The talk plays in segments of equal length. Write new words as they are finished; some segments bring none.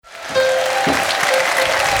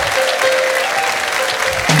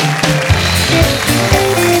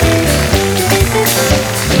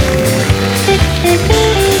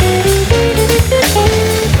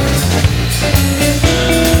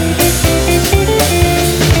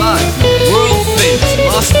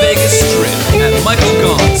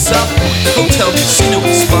hotel, casino,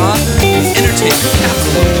 and spa, the entertainment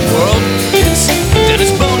capital of the world. It's the Dennis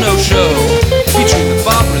Bono Show, featuring the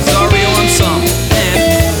Bob Rosario Ensemble and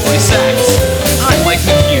Corrie Sachs. I'm Mike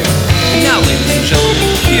McHugh. Now, ladies and gentlemen,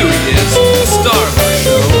 here he is, the star of our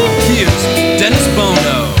show. Here's Dennis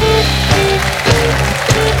Bono.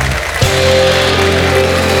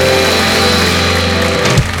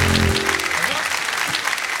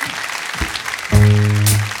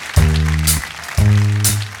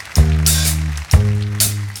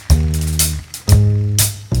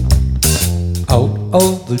 Out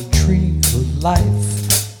of the tree of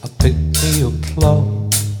life, I picked me a plum.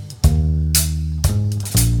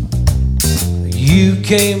 You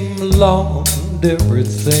came along and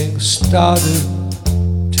everything started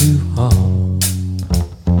to hum.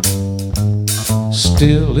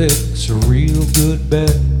 Still it's a real good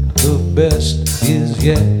bet, the best is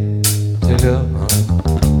yet to come.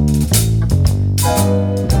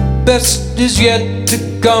 Best is yet to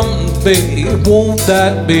come, babe, won't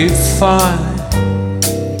that be fine?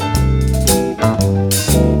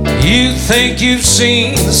 You think you've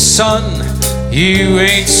seen the sun, you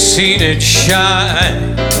ain't seen it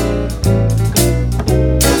shine.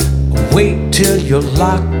 Wait till you're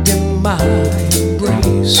locked in my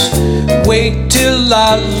embrace. Wait till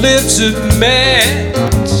our lips have met.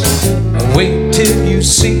 Wait till you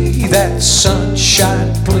see that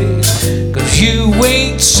sunshine place, 'cause you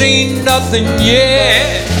ain't seen nothing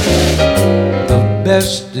yet. The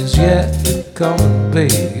best is yet to come,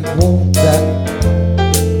 babe, won't that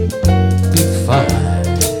be fine?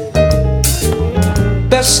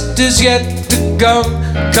 Best is yet to come,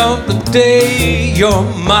 come the day you're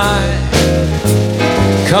mine.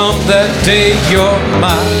 Come that day you're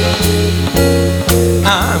mine.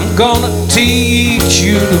 I'm gonna teach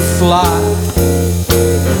you to fly.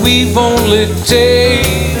 We've only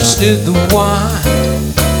tasted the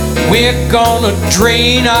wine. We're gonna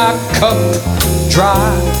drain our cup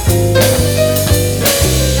dry.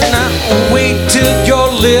 Now wait till your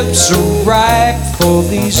lips are ripe for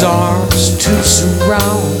these arms to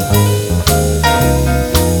surround.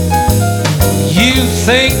 You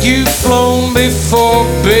think you've flown before,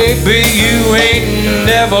 baby, you ain't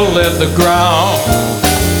never left the ground.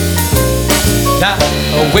 Now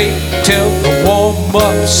wait till the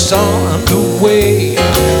warm-up's underway.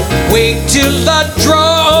 Wait till I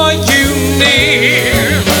draw you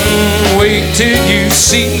near. Wait till you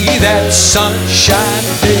see that sunshine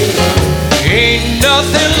day. Ain't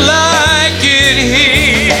nothing like it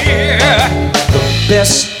here. The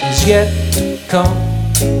best is yet to come,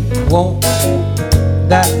 won't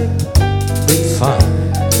that be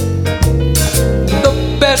fine? The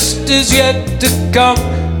best is yet to come,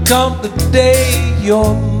 come the day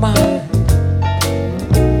you're mine.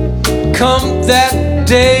 Come that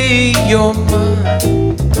day you're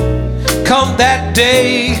mine. Come that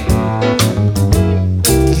day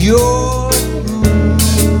you're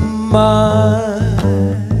mine.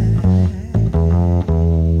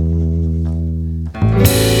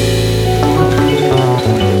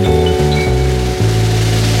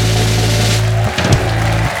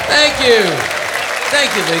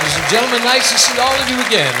 Thank you, ladies and gentlemen. Nice to see all of you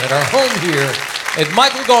again at our home here at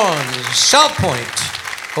Michael Gaughan's SouthPoint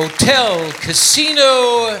Hotel,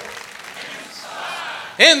 Casino,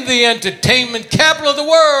 in the entertainment capital of the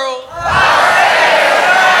world.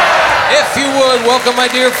 If you would, welcome my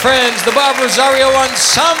dear friends, the Bob Rosario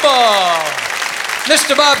Ensemble.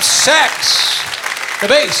 Mr. Bob Sachs, the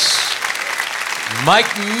bass.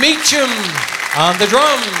 Mike Meacham on the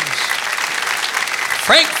drums.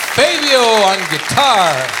 Frank Fabio on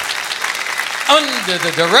guitar, under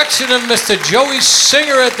the direction of Mr. Joey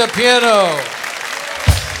Singer at the piano.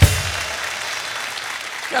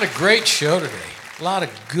 Got a great show today. A lot of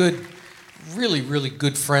good, really, really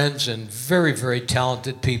good friends and very, very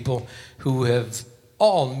talented people who have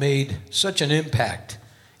all made such an impact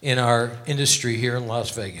in our industry here in Las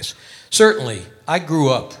Vegas. Certainly, I grew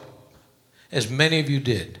up, as many of you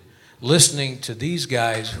did, listening to these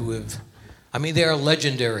guys who have, I mean, they are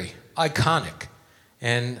legendary, iconic,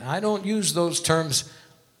 and I don't use those terms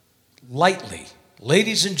lightly.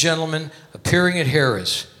 Ladies and gentlemen, appearing at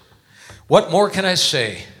Harrah's. What more can I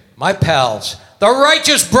say? My pals, the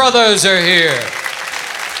Righteous Brothers are here.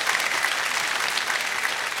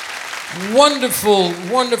 Wonderful,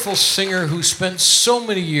 wonderful singer who spent so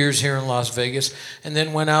many years here in Las Vegas and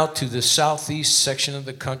then went out to the southeast section of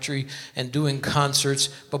the country and doing concerts.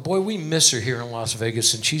 But boy, we miss her here in Las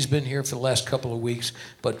Vegas, and she's been here for the last couple of weeks.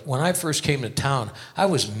 But when I first came to town, I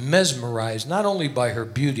was mesmerized not only by her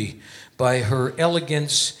beauty, by her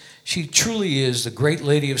elegance. She truly is the great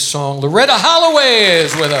lady of song. Loretta Halloway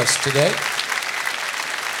is with us today.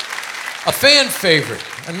 A fan favorite,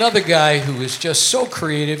 another guy who is just so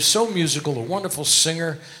creative, so musical, a wonderful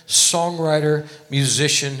singer, songwriter,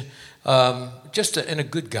 musician, and a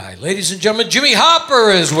good guy. Ladies and gentlemen, Jimmy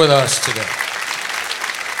Hopper is with us today.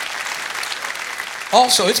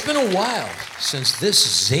 Also, it's been a while since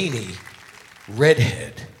this zany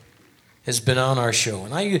redhead has been on our show.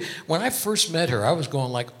 And when I first met her, I was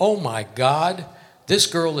going like, oh my God, this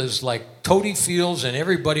girl is like Toady Fields and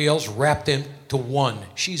everybody else wrapped into one.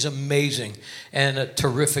 She's amazing and a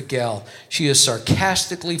terrific gal. She is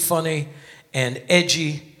sarcastically funny and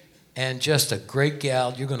edgy and just a great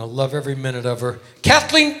gal. You're going to love every minute of her.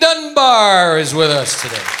 Katheen Dunbar is with us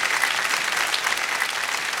today.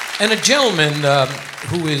 And a gentleman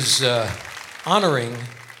who is honoring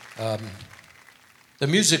the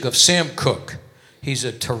music of Sam Cooke. He's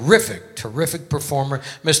a terrific, terrific performer.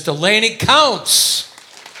 Mr. Lannie Counts.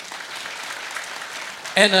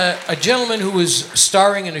 And a gentleman who is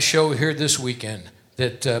starring in a show here this weekend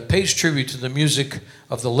that pays tribute to the music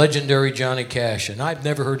of the legendary Johnny Cash. And I've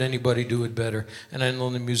never heard anybody do it better. And I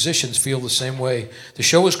know the musicians feel the same way. The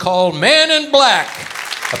show is called Man in Black,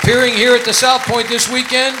 appearing here at the SouthPoint this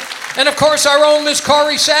weekend. And of course, our own Miss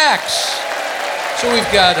Corrie Sachs. So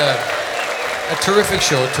we've got a terrific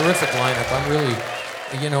show, a terrific lineup. I'm really,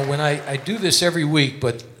 when I do this every week,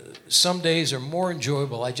 but some days are more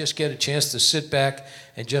enjoyable. I just get a chance to sit back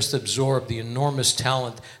and just absorb the enormous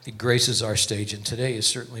talent that graces our stage. And today is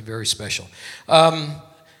certainly very special. How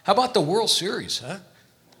about the World Series, huh?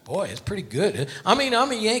 Boy, it's pretty good. I'm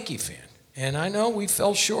a Yankee fan, and I know we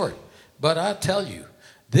fell short. But I'll tell you,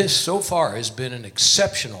 this so far has been an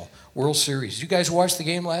exceptional World Series. You guys watched the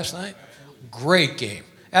game last night? Great game.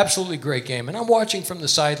 Absolutely great game. And I'm watching from the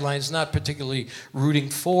sidelines, not particularly rooting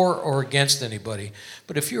for or against anybody.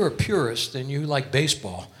 But if you're a purist and you like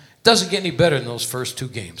baseball, it doesn't get any better than those first two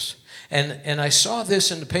games. And I saw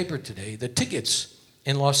this in the paper today. The tickets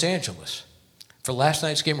in Los Angeles for last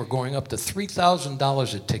night's game were going up to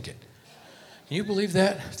 $3,000 a ticket. Can you believe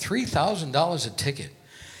that? $3,000 a ticket.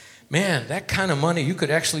 Man, that kind of money, you could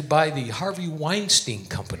actually buy the Harvey Weinstein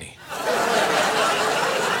Company.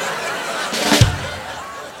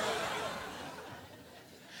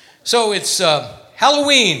 So it's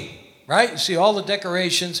Halloween, right? You see all the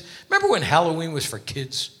decorations. Remember when Halloween was for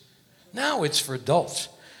kids? Now it's for adults.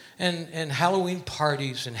 And Halloween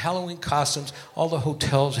parties and Halloween costumes. All the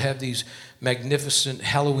hotels have these magnificent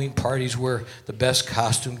Halloween parties where the best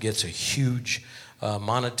costume gets a huge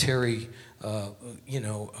monetary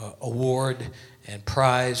award and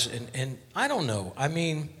prize. And I don't know. I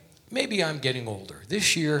mean, maybe I'm getting older.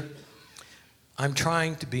 This year, I'm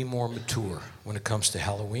trying to be more mature when it comes to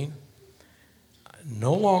Halloween.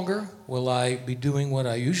 No longer will I be doing what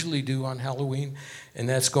I usually do on Halloween, and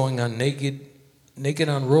that's going on naked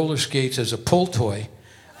on roller skates as a pull toy.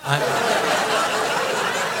 I'm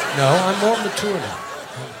more mature now.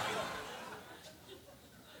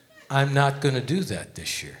 I'm not going to do that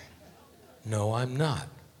this year. No, I'm not.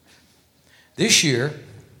 This year,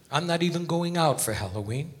 I'm not even going out for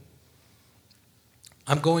Halloween.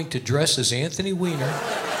 I'm going to dress as Anthony Weiner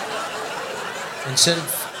and send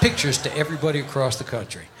pictures to everybody across the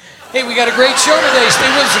country. Hey, we got a great show today. Stay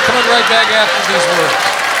with us. We're coming right back after these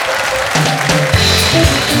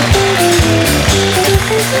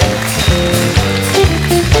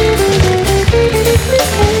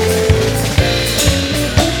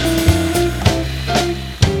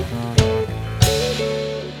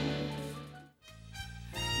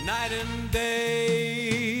Night and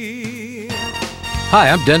day. Hi,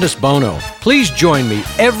 I'm Dennis Bono. Please join me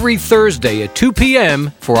every Thursday at 2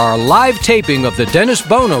 p.m. for our live taping of The Dennis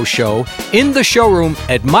Bono Show in the showroom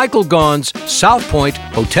at Michael Gaughan's SouthPoint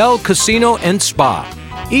Hotel, Casino, and Spa.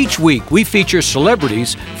 Each week, we feature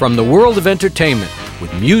celebrities from the world of entertainment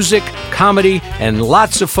with music, comedy, and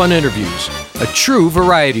lots of fun interviews. A true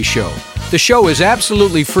variety show. The show is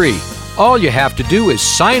absolutely free. All you have to do is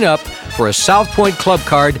sign up for a SouthPoint Club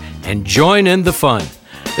card and join in the fun.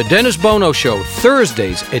 The Dennis Bono Show,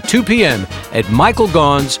 Thursdays at 2 p.m. at Michael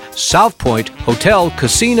Gaughan's SouthPoint Hotel,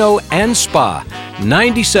 Casino, and Spa,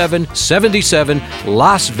 9777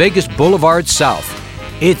 Las Vegas Boulevard South.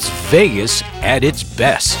 It's Vegas at its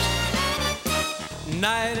best.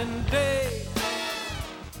 Night and day,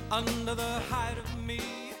 under the height of me.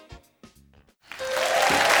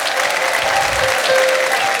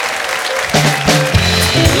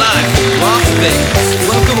 Live from Las Vegas,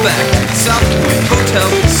 welcome back to the SouthPoint Hotel,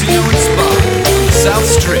 Casino, and Spa on the South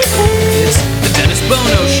Strip. It's the Dennis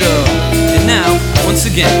Bono Show. And now, once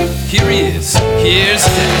again, here he is. Here's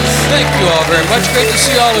Dennis. Thank you all very much. Great to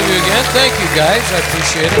see all of you again. Thank you, guys. I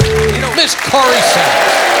appreciate it. Miss Corrie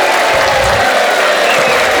Sachs.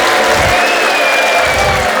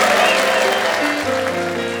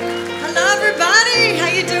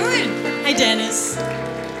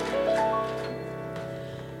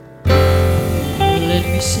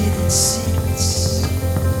 Let me say that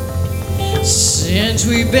since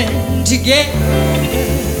we've been together,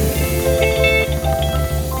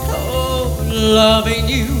 oh, loving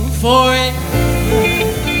you forever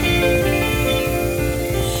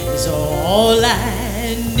is all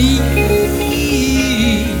I need.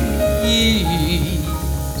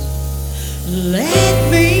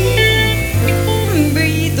 Let me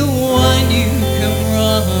be the one you come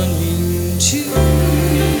running to,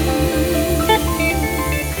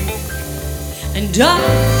 and I'll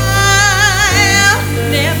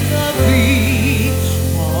never be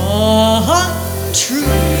untrue.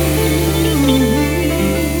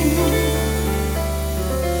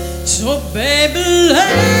 So baby,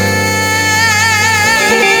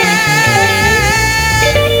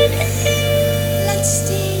 let's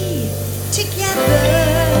stay together,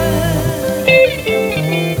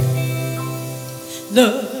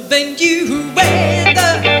 loving you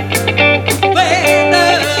weather,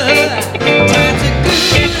 times are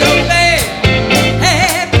good or bad,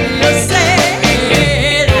 happy or sad,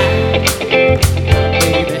 baby,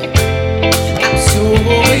 I'm so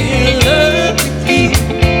in love with you.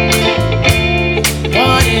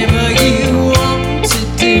 Whatever you want to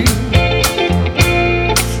do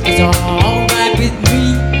is alright with me.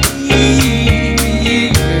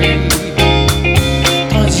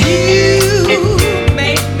 'Cause you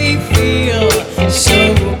make me feel so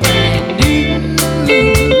brand new.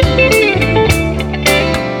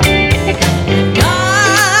 And I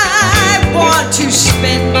want to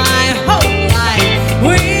spend my whole life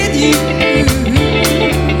with you.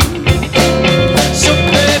 So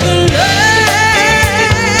baby,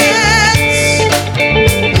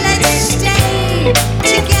 let's stay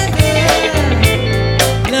together,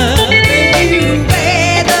 loving you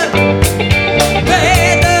weather,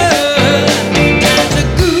 times are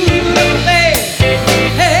good or bad,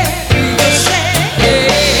 happy or sad.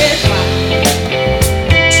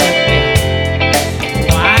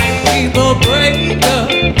 Why people break up?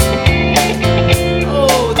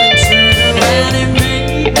 Oh, they turn around and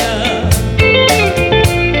make up.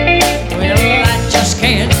 Well, I just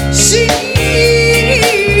can't see,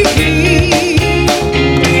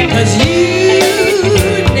 'cause you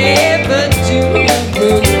never do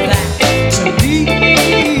good that to me.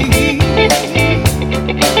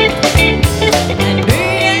 And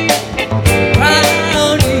being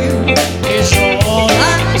around you is all I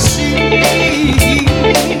see.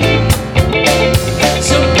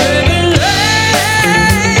 So baby,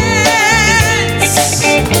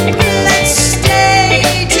 let's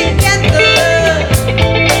stay together,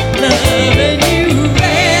 loving you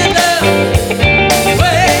weather,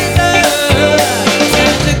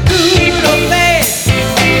 times are good or bad,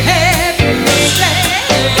 happy or sad.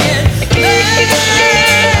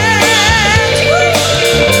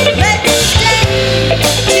 Let's stay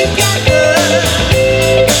together,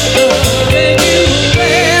 loving you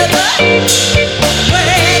weather,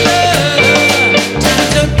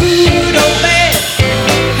 times are good or bad,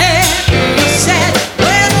 happy or sad.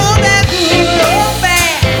 Whether they're good or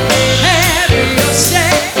bad, happy or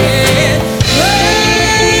sad.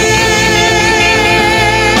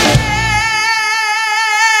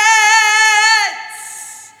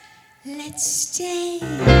 Let's stay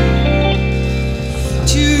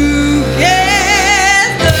together.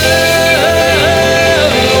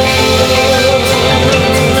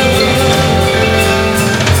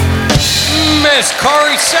 Miss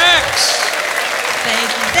Corrie Sachs.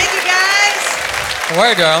 Thank you guys. How are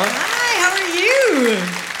you, darling? Hi, how are you?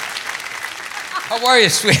 How are you,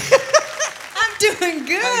 sweet? I'm doing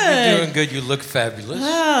good. You're doing good. You look fabulous.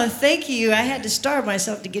 Oh, thank you. I had to starve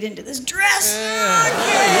myself to get into this dress. Yeah.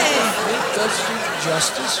 Okay. It does you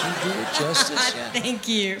justice. You do it justice. Yeah. Thank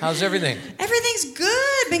you. How's everything? Everything's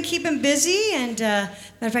good. Been keeping busy, and matter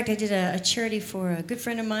of fact, I did a charity for a good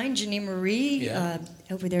friend of mine, Janine Marie,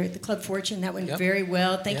 over there at the Club Fortune. That went very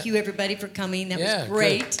well. Thank you, everybody, for coming. That was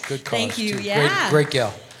great. Good cause. Thank you. Too. Yeah. Great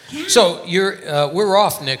gal. Yeah. So we're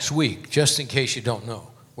off next week, just in case you don't know.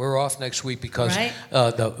 We're off next week because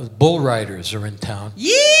the bull riders are in town.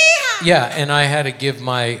 Yeah. Yeah, and I had to give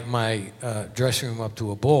my dressing room up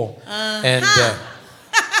to a bull, and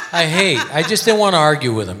I just didn't want to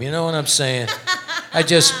argue with him. You know what I'm saying?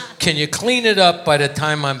 Can you clean it up by the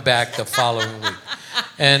time I'm back the following week?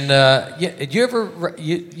 And did you ever,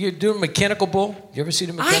 you do a mechanical bull? You ever see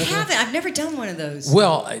the mechanical bull? I haven't. I've never done one of those.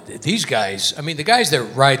 Well, these guys, I mean, the guys that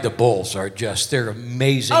ride the bulls are they're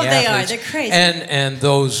amazing athletes. They are. They're crazy. And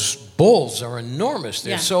those bulls are enormous.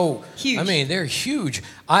 They're so huge. I mean, they're huge.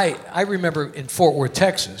 I remember in Fort Worth,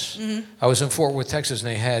 Texas. Mm-hmm. I was in Fort Worth, Texas, and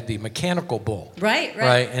they had the mechanical bull. Right.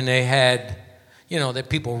 And they had, that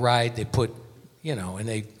people ride. They put,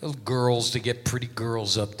 and girls to get pretty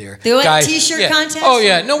girls up there. The what, T-shirt contest? Oh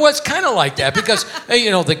yeah, no, it's kind of like that because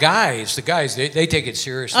the guys, they take it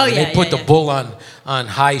seriously. Oh yeah, they put the bull on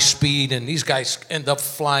high speed, and these guys end up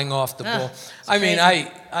flying off the bull. I mean,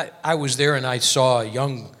 I was there and I saw a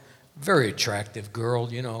young, very attractive girl,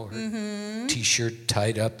 her T-shirt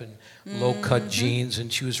tied up and low-cut jeans,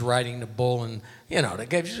 and she was riding the bull, and the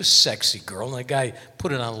guy was a sexy girl, and the guy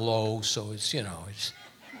put it on low, so it's it's.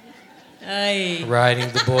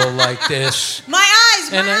 Riding the bull like this. My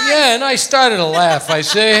eyes. Yeah, and I started to laugh. I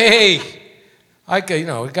say, hey, a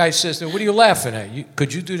guy says, what are you laughing at?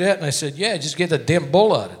 Could you do that? And I said, yeah, just get the damn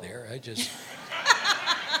bull out of there.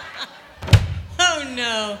 Oh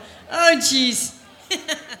no. Oh jeez.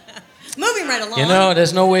 Moving right along.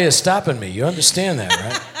 There's no way of stopping me. You understand that,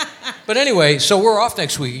 right? But anyway, so we're off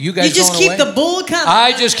next week. You guys You just going keep away? the bull coming.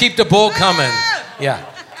 I just keep the bull coming. Yeah.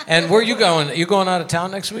 And where are you going? You going out of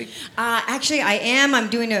town next week? Actually, I am. I'm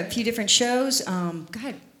doing a few different shows.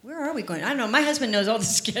 God, where are we going? I don't know. My husband knows all the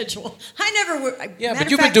schedule. I never. Yeah, but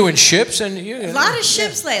you've been doing ships and a lot of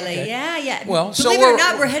ships lately. Okay. Yeah. Well, believe it or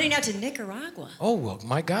not, we're heading out to Nicaragua. Oh well,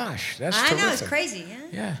 my gosh, that's terrific. I know, it's crazy.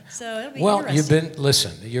 Yeah. So it'll be interesting.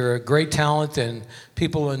 Listen, you're a great talent, and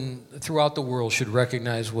people throughout the world should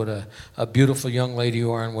recognize what a beautiful young lady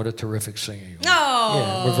you are and what a terrific singer you are. Oh,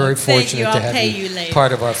 yeah, we're very fortunate to have you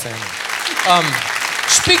part of our family.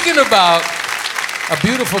 Speaking about a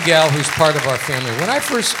beautiful gal who's part of our family, when I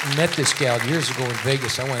first met this gal years ago in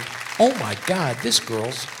Vegas, I went, oh my God,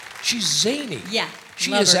 she's zany. Yeah.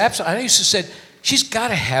 She is absolutely, I used to say, she's got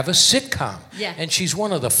to have a sitcom. Yeah. And she's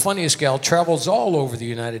one of the funniest gal, travels all over the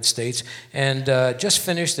United States, and just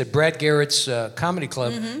finished at Brad Garrett's Comedy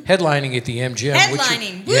Club, headlining at the MGM.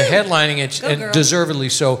 Headlining, and deservedly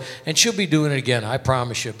so. And she'll be doing it again, I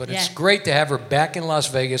promise you. But it's great to have her back in Las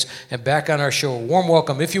Vegas and back on our show. A warm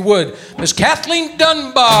welcome, if you would, Miss Kathleen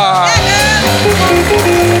Dunbar.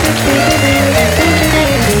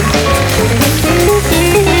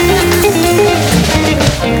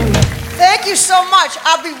 Thank you so much.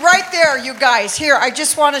 I'll be right there, you guys. Here, I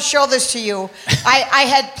just want to show this to you. I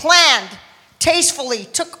had planned tastefully,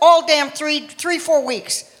 took all damn 4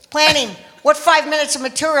 weeks, planning what 5 minutes of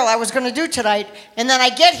material I was going to do tonight. And then I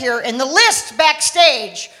get here, and the list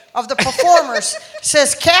backstage of the performers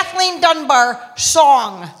says Kathleen Dunbar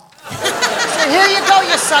song. So here you go,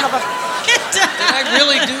 you son of a... Did I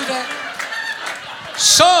really do that?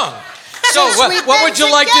 Song. So what would you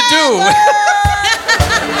like to do?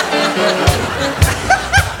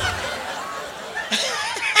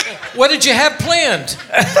 What did you have planned?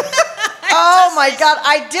 Oh my God!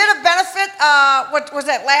 I did a benefit. What was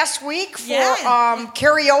that, last week for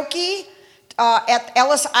karaoke at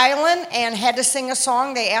Ellis Island, and had to sing a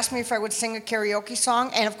song. They asked me if I would sing a karaoke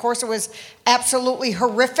song, and of course it was absolutely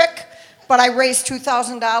horrific. But I raised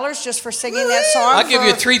 $2,000 just for singing that song. I'll give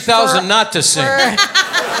you $3,000 not to sing.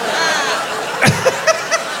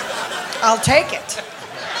 I'll take it.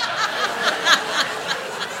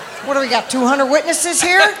 What do we got, 200 witnesses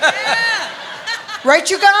here? Yeah. Right,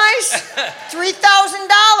 you guys? $3,000.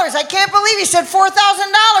 I can't believe he said $4,000.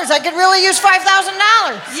 I could really use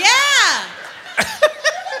 $5,000. Yeah.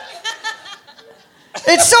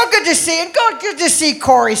 It's so good to see it. Good to see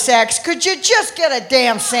Corrie, Sachs. Could you just get a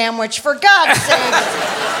damn sandwich, for God's sake?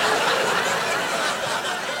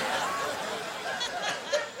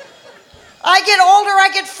 I get older, I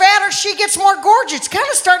get fatter, she gets more gorgeous. It's kind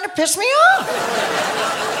of starting to piss me off.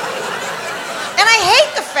 And I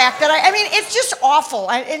hate the fact that I mean, it's just awful.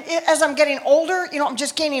 As I'm getting older, I'm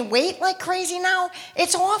just gaining weight like crazy now.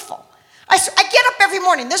 It's awful. I get up every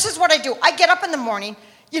morning. This is what I do. I get up in the morning,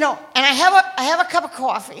 and I have a cup of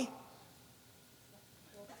coffee.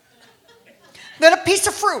 Then a piece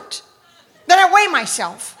of fruit. Then I weigh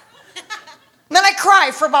myself. Then I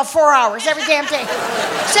cry for about 4 hours every damn day.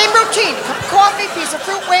 Same routine. Cup of coffee, piece of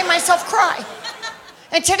fruit, weigh myself, cry.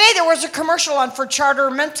 And today there was a commercial on for Charter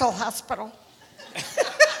Mental Hospital.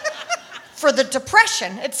 For the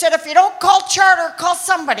depression. It said, if you don't call Charter, call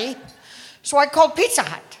somebody. So I called Pizza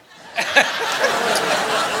Hut.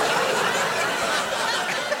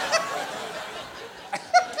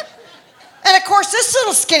 And of course, this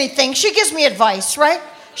little skinny thing, she gives me advice, right?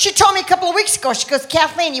 She told me a couple of weeks ago, she goes,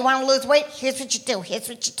 Kathleen, you want to lose weight? Here's what you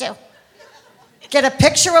do. Get a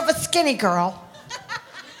picture of a skinny girl,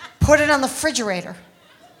 put it on the refrigerator.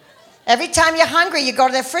 Every time you're hungry, you go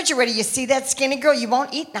to the refrigerator, you see that skinny girl, you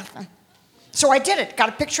won't eat nothing. So I did it, got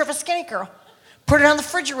a picture of a skinny girl, put it on the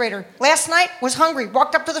refrigerator. Last night, was hungry,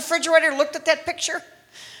 walked up to the refrigerator, looked at that picture.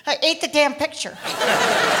 I ate the damn picture.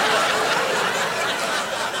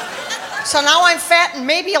 So now I'm fat and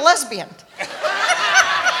maybe a lesbian.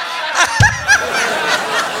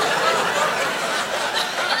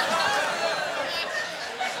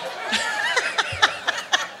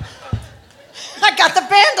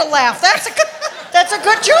 laugh. That's a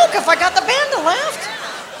good joke if I got the band to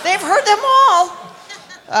laugh. They've heard them all.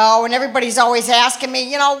 Oh, and everybody's always asking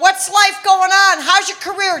me, what's life going on? How's your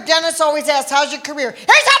career? Dennis always asks, how's your career? Here's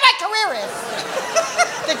how my career is.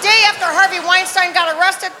 The day after Harvey Weinstein got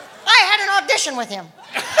arrested, I had an audition with him.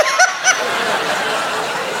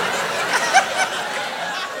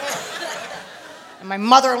 And my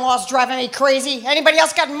mother-in-law's driving me crazy. Anybody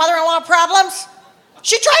else got mother-in-law problems?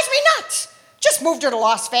 She drives me nuts. Just moved her to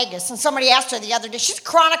Las Vegas, and somebody asked her the other day, she's a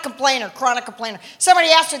chronic complainer. Somebody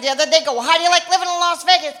asked her the other day, how do you like living in Las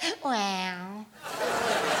Vegas? Well,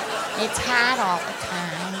 it's hot all the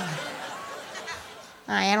time.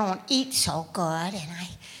 I don't eat so good, and I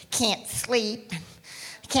can't sleep, and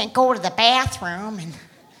I can't go to the bathroom, and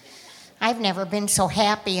I've never been so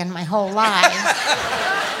happy in my whole life.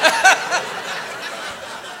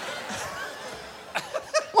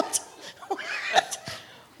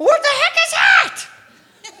 What the heck is that?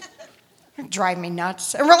 It drives me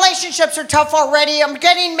nuts. And relationships are tough already. I'm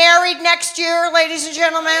getting married next year, ladies and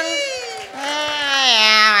gentlemen.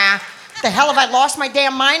 The hell have I lost my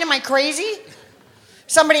damn mind? Am I crazy?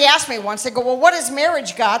 Somebody asked me once, they go, well, what has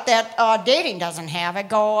marriage got that dating doesn't have? I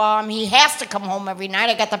go, he has to come home every night.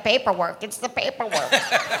 I got the paperwork. It's the paperwork.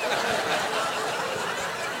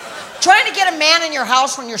 Trying to get a man in your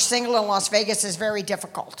house when you're single in Las Vegas is very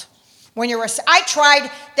difficult. I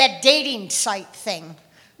tried that dating site thing.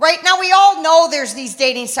 Right now, we all know there's these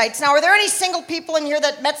dating sites. Now, are there any single people in here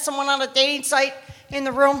that met someone on a dating site in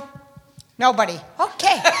the room? Nobody.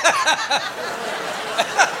 Okay.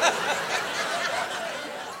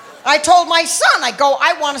 I told my son, I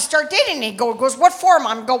want to start dating. He goes, what for,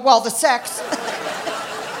 Mom? I go, well, the sex.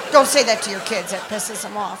 Don't say that to your kids. That pisses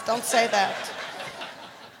them off. Don't say that.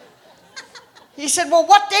 He said, well,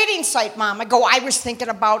 what dating site, Mom? I go, I was thinking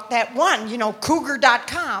about that one,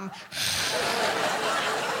 cougar.com.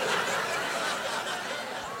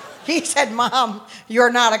 He said, Mom,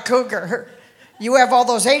 you're not a cougar. You have all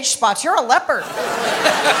those age spots. You're a leopard.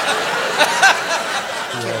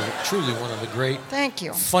 You are truly one of the great, thank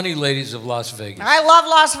you, funny ladies of Las Vegas. I love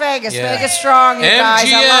Las Vegas. Yeah. Vegas strong, you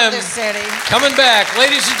guys. I love MGM. this city. Coming back.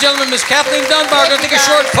 Ladies and gentlemen, Miss Kathleen Dunbar. Going to take a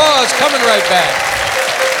short pause. Coming right back.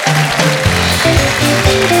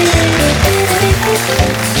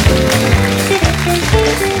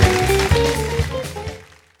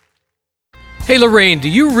 Hey Lorraine, do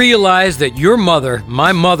you realize that your mother,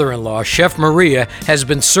 my mother-in-law, Chef Maria, has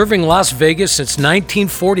been serving Las Vegas since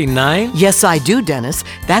 1949? Yes, I do, Dennis.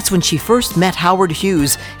 That's when she first met Howard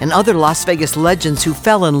Hughes and other Las Vegas legends who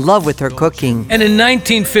fell in love with her cooking. And in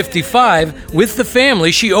 1955, with the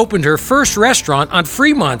family, she opened her first restaurant on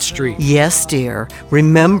Fremont Street. Yes, dear.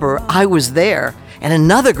 Remember, I was there. And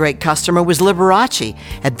another great customer was Liberace.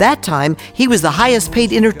 At that time, he was the highest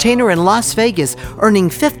paid entertainer in Las Vegas,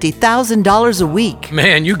 earning $50,000 a week.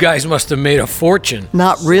 Man, you guys must have made a fortune.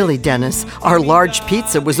 Not really, Dennis. Our large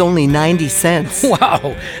pizza was only 90 cents.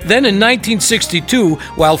 Wow. Then in 1962,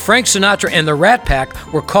 while Frank Sinatra and the Rat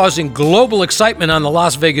Pack were causing global excitement on the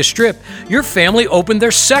Las Vegas Strip, your family opened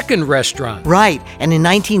their second restaurant. Right. And in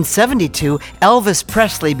 1972, Elvis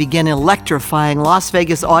Presley began electrifying Las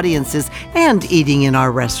Vegas audiences and eating in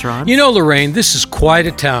our restaurants. You know, Lorraine, this is quite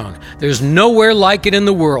a town. There's nowhere like it in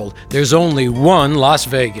the world. There's only one Las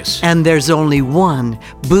Vegas. And there's only one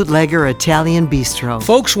Bootlegger Italian Bistro.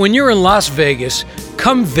 Folks, when you're in Las Vegas,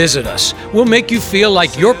 come visit us. We'll make you feel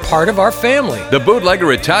like you're part of our family. The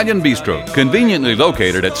Bootlegger Italian Bistro, conveniently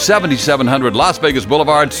located at 7700 Las Vegas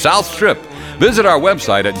Boulevard, South Strip. Visit our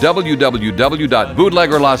website at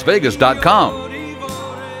www.bootleggerlasvegas.com.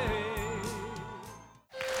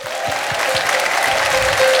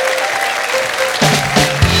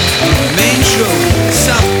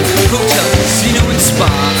 SouthPoint Hotel, Casino and Spa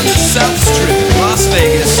on the South Strip in Las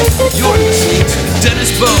Vegas. You're listening to the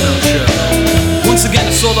Dennis Bono Show. Once again,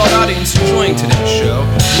 a sold-out audience enjoying today's show.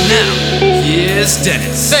 Now, here's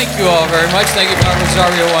Dennis. Thank you all very much. Thank you, Bob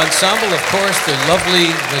Rosario Ensemble. Of course, the lovely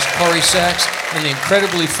Miss Corrie Sachs and the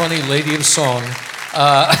incredibly funny Lady of Song,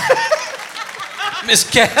 Miss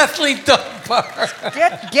Kathleen Dunbar.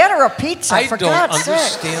 Get her a pizza, for God's sake. I don't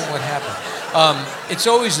understand what happened. It's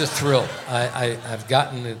always a thrill. I've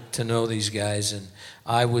gotten to know these guys, and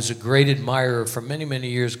I was a great admirer for many, many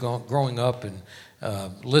years growing up and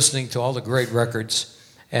listening to all the great records.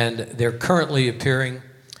 And they're currently appearing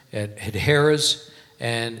at Harrah's.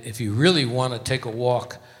 And if you really want to take a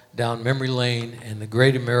walk down memory lane and the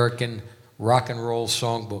Great American Rock and Roll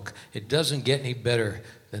Songbook, it doesn't get any better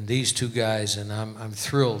than these two guys. And I'm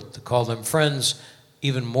thrilled to call them friends.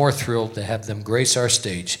 Even more thrilled to have them grace our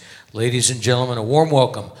stage. Ladies and gentlemen, a warm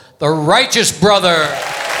welcome, the Righteous Brother.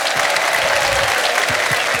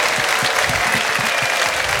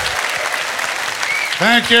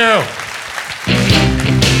 Thank you.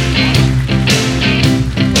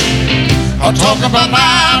 I'm talking about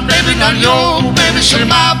my baby, not your baby. She's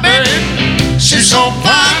my baby. She's so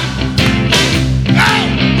fine.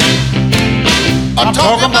 I'm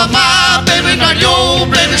talking about my baby, not your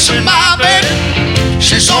baby. She's my baby.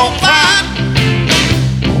 She's so fine.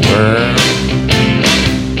 Well,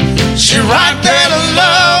 she right there to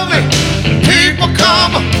love me. People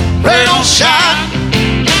come, rain don't shine.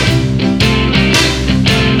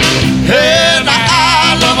 Hey, now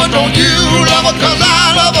I love her, don't you love her? 'Cause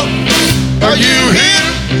I love her. Are you here?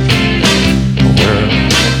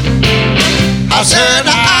 I said,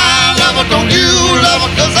 now I love her, don't you love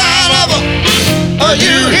her? 'Cause I love her. Are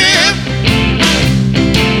you here?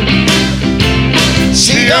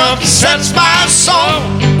 She upsets my soul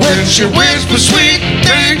when she whispers sweet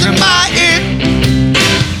things in my ear.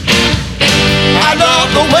 I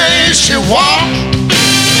love the way she walks.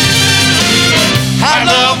 I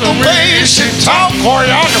love the way she talks.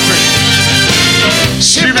 Choreography.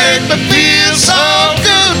 She makes me feel so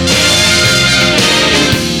good,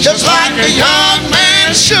 just like a young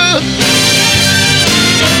man should.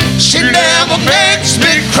 She never makes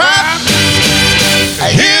me cry.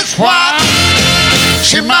 Here's why.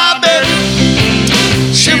 She my baby.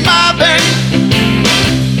 She my baby.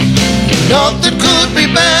 Nothing could be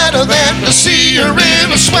better than to see her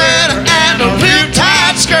in a sweater and a real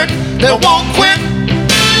tight skirt that won't quit.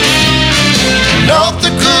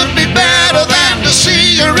 Nothing could be better than to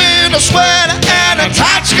see her in a sweater and a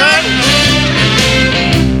tight skirt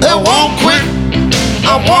that won't quit.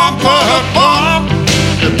 I want for her form.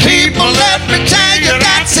 The people, let me tell you,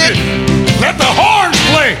 that's it. Let the horns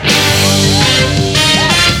play.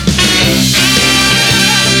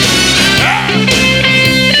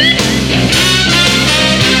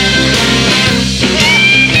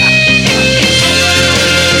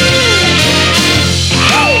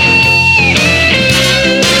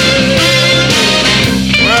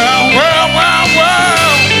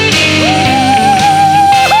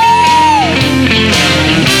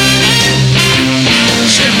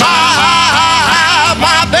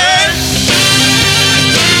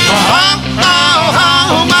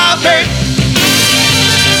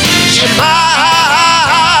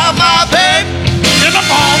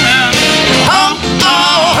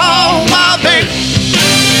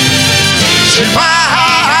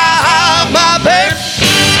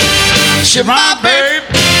 She my babe,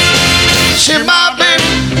 she my babe,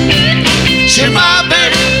 she my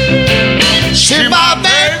babe, she my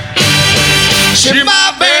babe, she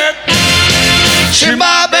my babe, she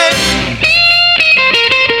my babe.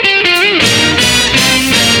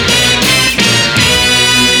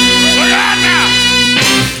 Look out now.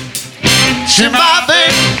 She my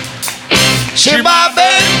babe, she my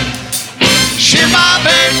babe, she my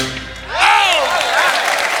babe.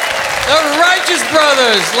 The Righteous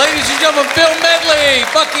Brothers, ladies and gentlemen, Bill Medley,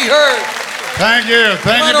 Bucky Hurt. Thank you.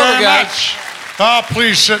 Thank you very much. Oh,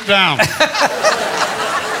 please sit down.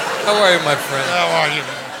 How are you, my friend? How are you,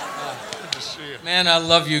 man? Good to see you. Man, I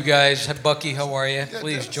love you guys. Bucky, how are you?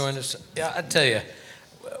 Please join us. Yeah, I tell you,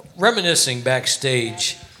 reminiscing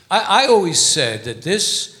backstage, I always said that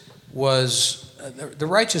this was, the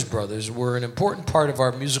Righteous Brothers were an important part of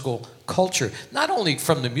our musical culture, not only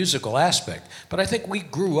from the musical aspect, but I think we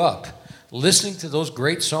grew up listening to those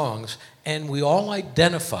great songs, and we all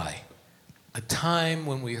identify a time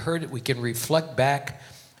when we heard it. We can reflect back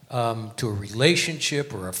to a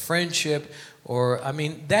relationship or a friendship, or, I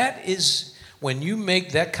mean, that is, when you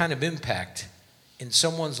make that kind of impact in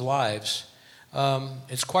someone's lives,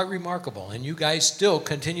 it's quite remarkable, and you guys still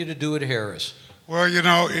continue to do it, Harris. Well, you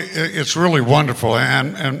know, it's really wonderful,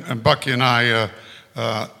 and Bucky and I,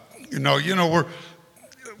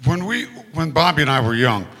 when Bobby and I were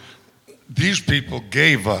young, these people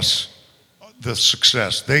gave us the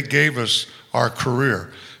success. They gave us our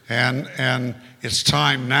career, and it's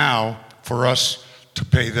time now for us to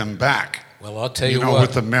pay them back. Well, I'll tell you what.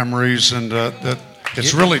 With the memories and that,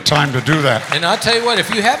 it's really time to do that. And I'll tell you what, if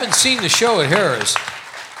you haven't seen the show at Harris,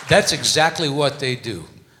 that's exactly what they do.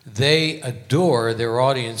 They adore their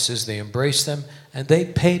audiences, they embrace them, and they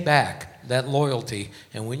pay back that loyalty.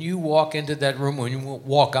 And when you walk into that room, when you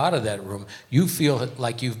walk out of that room, you feel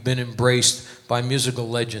like you've been embraced by musical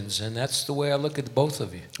legends. And that's the way I look at both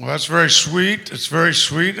of you. Well, that's very sweet. It's very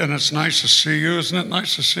sweet, and it's nice to see you. Isn't it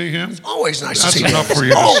nice to see him? It's always nice to see him. That's enough for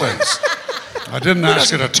you to say. I didn't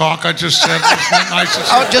ask you to talk. I just said, isn't it nice to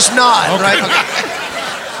see you? Oh, just nod, okay. right?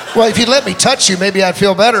 Okay. Well, if you'd let me touch you, maybe I'd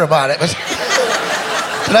feel better about it. But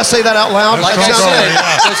did I say that out loud? Like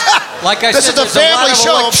I said, there's a lot of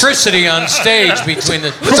electricity on stage between the...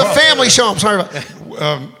 It's a family show. I'm sorry about that.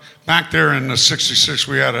 back there in the '66,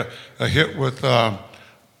 we had a hit with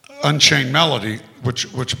Unchained Melody,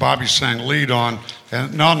 which Bobby sang lead on.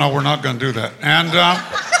 And no, we're not going to do that. And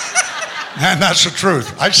that's the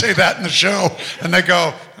truth. I say that in the show, and they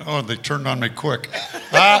go, oh, they turned on me quick.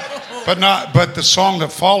 But the song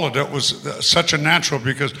that followed it was such a natural,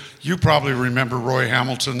 because you probably remember Roy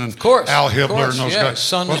Hamilton and Al Hibbler and those guys.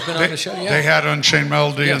 Son has been on the show. Yeah. They had Unchained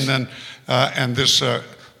Melody, yes. And then and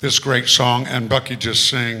this great song, and Bucky just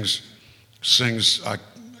sings.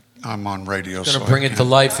 I'm on radio. Going to bring it to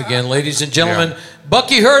life again, ladies and gentlemen. Yeah.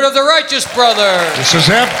 Bucky Hurt of the Righteous Brothers. This is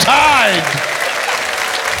Ebb Tide.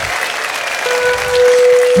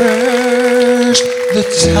 First the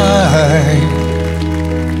tide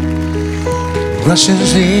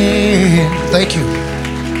rushes in. Thank you.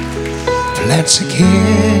 Plants a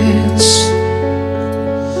kiss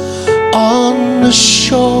on the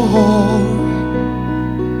shore,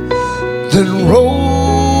 then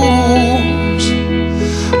rolls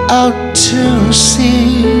out to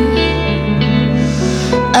sea,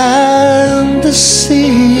 and the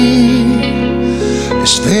sea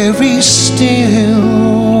is very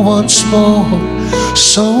still once more.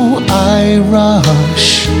 So I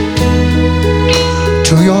rush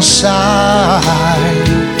to your side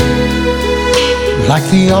like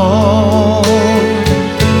the oncoming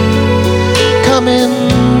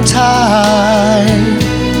tide,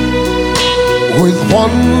 with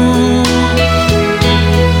one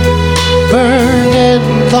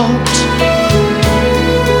burning thought.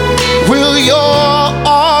 Will your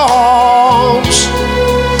arms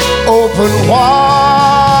open wide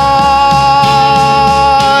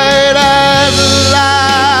at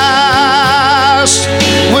last?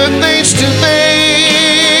 We're face to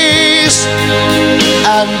face,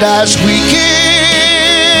 and as we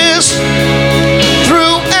kiss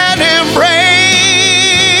through an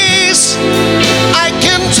embrace, I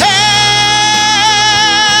can tell,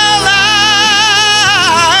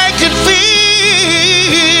 I can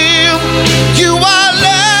feel you are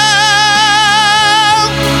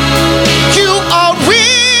love, you are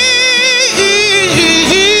real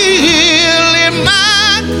in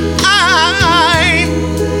my mind,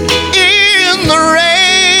 in the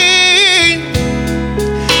rain,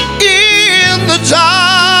 in the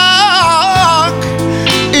dark,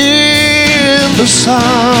 in the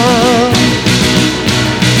sun.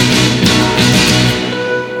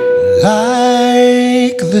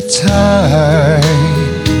 Like the tide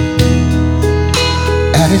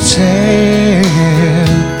at its end,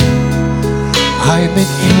 I'm at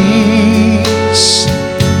peace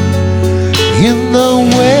in the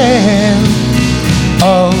wind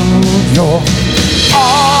of your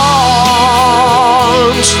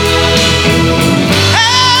arms.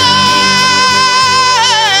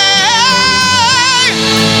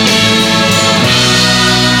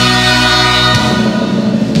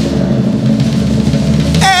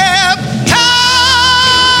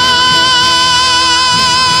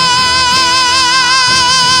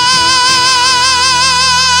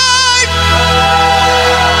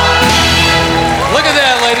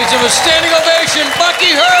 A standing ovation,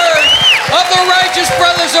 Bucky Hurt of the Righteous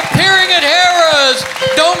Brothers appearing at Harrah's.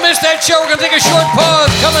 Don't miss that show. We're going to take a short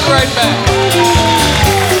pause. Coming right back.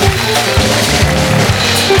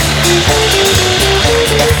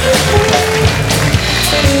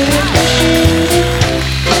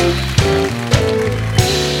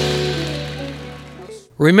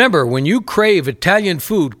 Remember, when you crave Italian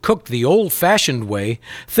food cooked the old-fashioned way,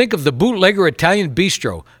 think of the Bootlegger Italian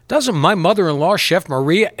Bistro. Doesn't my mother-in-law, Chef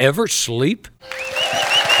Maria, ever sleep?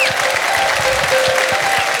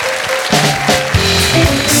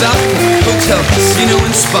 SouthPoint Hotel, Casino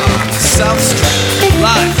and Spa, South Strip,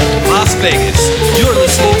 live from Las Vegas. You're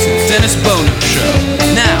listening to Dennis Bono Show.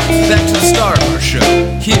 Now, back to the star of our show.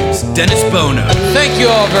 Here's Dennis Bono. Thank you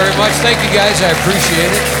all very much. Thank you, guys. I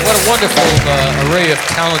appreciate it. What a wonderful array of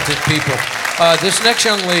talented people. This next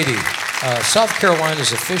young lady, South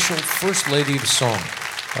Carolina's official First Lady of Song.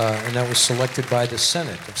 And that was selected by the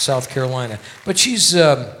Senate of South Carolina. But she's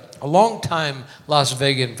a long-time Las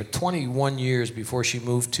Vegan for 21 years before she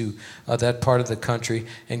moved to that part of the country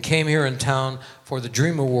and came here in town for the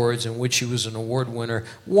Dream Awards, in which she was an award winner.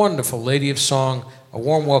 Wonderful Lady of Song. A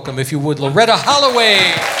warm welcome, if you would, Loretta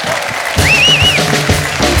Halloway.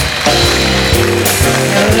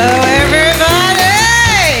 Hello, everybody.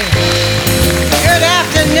 Good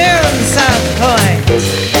afternoon, SouthPoint.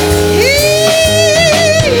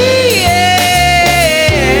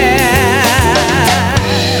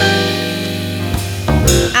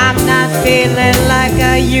 Feeling like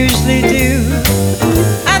I usually do.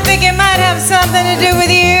 I think it might have something to do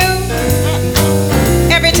with you.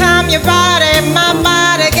 Every time your body, my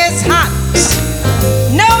body gets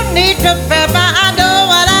if I know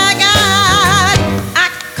what I got. I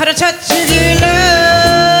could have touched your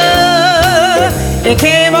love. It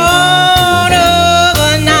came on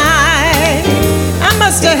overnight. I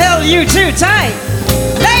must have held you too tight.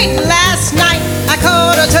 Late last night, I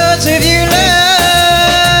caught a touch of your love.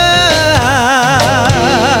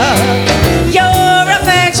 Your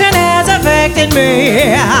affection has affected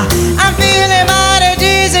me. I'm feeling mighty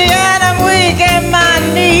dizzy and I'm weak in my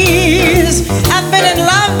knees. I've been in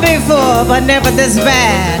love before, but never this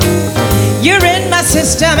bad. You're in my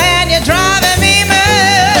system and you're driving me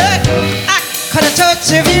mad. I caught a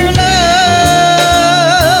touch of your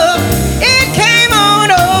love. It came on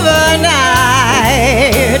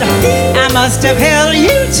overnight. I must have held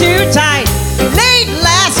you too tight. Late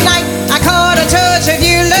last night, I caught a touch of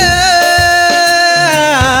your love.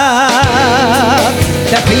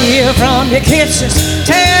 The feel from your kisses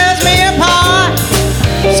tears me apart.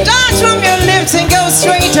 Starts from your lips and goes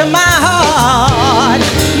straight to my heart.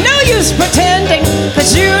 No use pretending,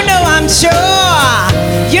 cause you know I'm sure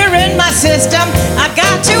you're in my system. I've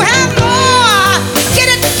got to have more. Get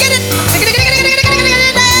it, get it, get it, get it, get it, get it, get it, get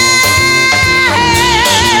it.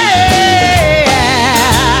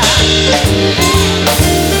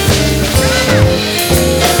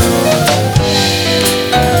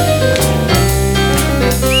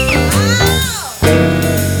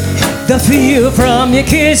 The feel from your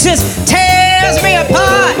kisses tears me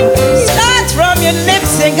apart. Starts from your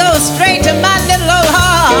lips and goes straight to my little old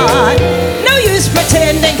heart. No use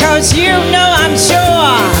pretending, cause you know I'm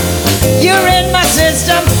sure you're in my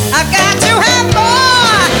system. I've got to have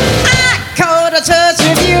more. I caught a touch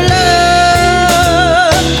of your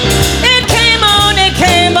love. It came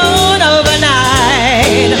on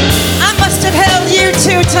overnight. I must have held you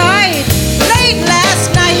too tight. Late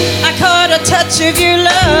last night, I caught a touch of your love.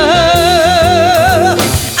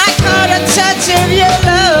 I caught a touch of your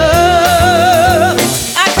love.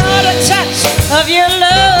 I caught a touch of your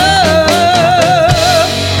love.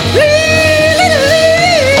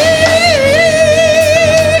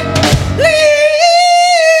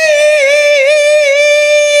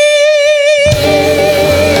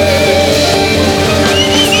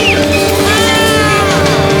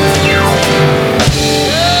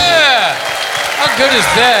 Yeah! How good is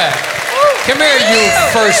that? Come here, you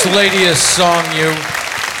first lady of song, you.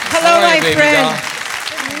 Hello, All right, my baby friend. doll.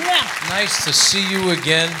 Nice to see you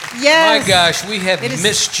again. Yes. My gosh, we have It is-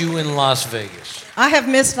 missed you in Las Vegas. I have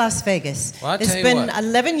missed Las Vegas. Well, I'll It's tell you been what.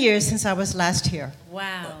 11 years since I was last here.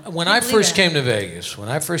 Wow. When I first came to Vegas,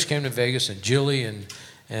 and Jilly and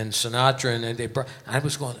Sinatra and they brought, I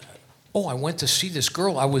was going, oh, I went to see this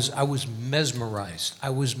girl. I was mesmerized. I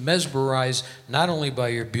was mesmerized not only by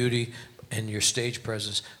your beauty and your stage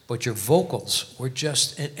presence, but your vocals were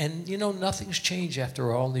just, and you know, nothing's changed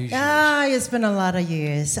after all these years. Ah, it's been a lot of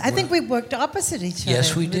years. I think we worked opposite each other.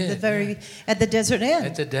 Yes, we with did, At the Desert Inn.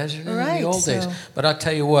 At the Desert Inn Right, in the old days. so- But I'll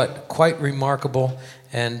tell you what, quite remarkable.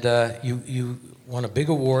 And you won a big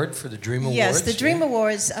award for the Dream Awards. Yes, the Dream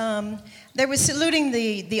Awards. They were saluting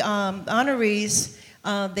the honorees,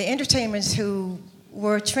 the entertainers who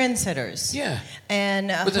were trendsetters. Yeah. And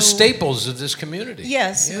With the who- staples of this community.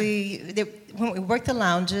 Yes, Yeah. when we worked the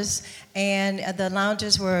lounges, and the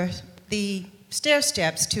lounges were the stair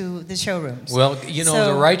steps to the showrooms. Well, you know, So-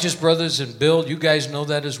 the Righteous Brothers and Bill, you guys know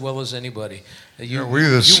that as well as anybody. You we the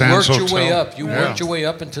you Sands worked your way Hotel. up. You Yeah. worked your way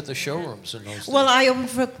up into the showrooms in those days. Well, I opened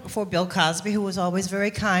for Bill Cosby, who was always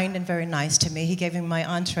very kind and very nice to me. He gave me my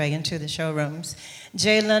entree into the showrooms.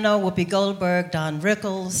 Jay Leno, Whoopi Goldberg, Don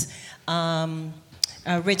Rickles,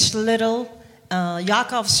 Rich Little,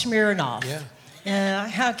 Yakov Smirnoff.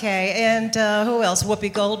 Yeah. Okay, and who else?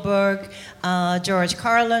 Whoopi Goldberg, George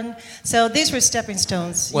Carlin. So these were stepping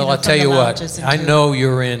stones. Well, know, I'll from tell the you what. lounges I into- know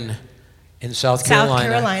you're in South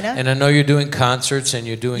Carolina. And I know you're doing concerts and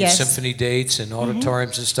you're doing Yes. symphony dates and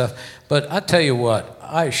auditoriums and stuff. But I'll tell you what,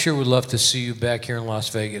 I sure would love to see you back here in Las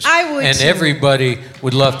Vegas. I would And too. everybody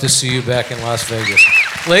would love to see you back in Las Vegas.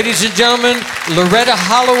 Ladies and gentlemen, Loretta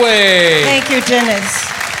Halloway. Thank you, Dennis.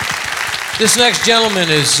 This next gentleman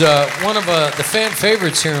is one of the fan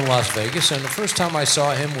favorites here in Las Vegas, and the first time I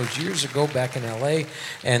saw him was years ago back in L.A.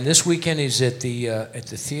 And this weekend he's at the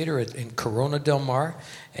theater in Corona Del Mar,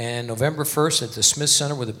 and November 1st at the Smith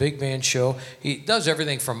Center with a big band show. He does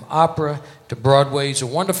everything from opera to Broadway. He's a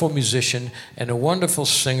wonderful musician and a wonderful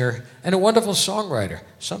singer and a wonderful songwriter.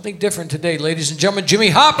 Something different today, ladies and gentlemen. Jimmy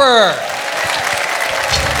Hopper.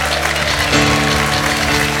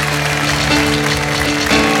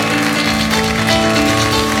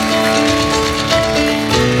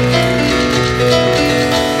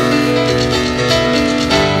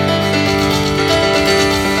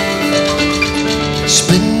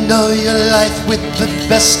 Spend all your life with the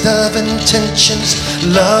best of intentions,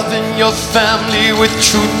 loving your family with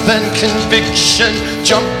truth and conviction,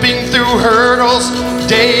 jumping through hurdles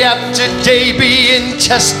day after day, being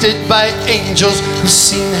tested by angels who've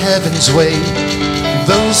seen heaven's way.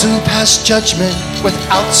 Those who pass judgment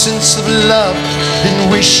without sense of love, then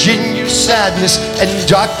wishing you sadness and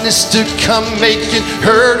darkness to come, making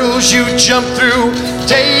hurdles you jump through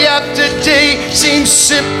day after day seems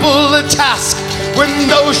simple a task when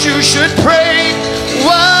those you should pray.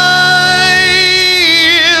 Why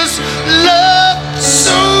is love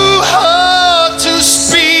so hard to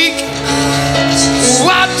speak?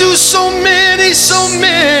 Why do so many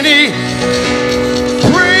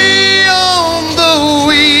prey on the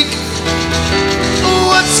weak?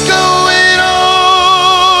 What's going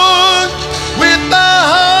on with our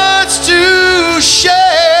hearts to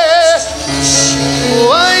share?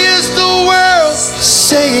 Why is the world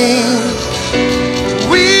saying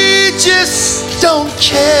we just don't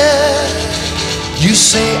care? You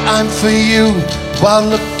say I'm for you while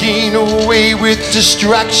looking away with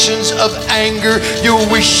distractions of anger. You're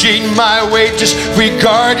wishing my way,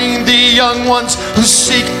 disregarding the young ones who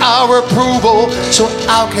seek our approval. So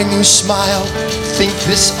how can you smile? Think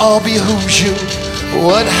this all behooves you?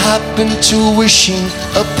 What happened to wishing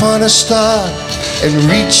upon a star and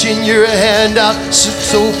reaching your hand out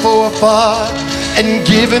so far apart and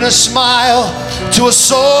giving a smile to a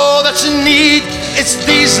soul that's in need? It's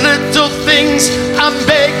these little things I'm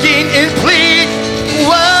begging and plead.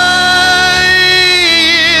 Why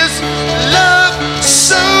is love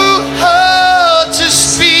so hard to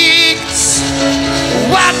speak?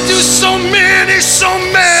 Why do so many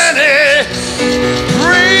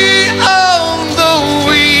prey on the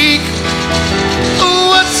weak?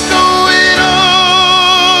 What's going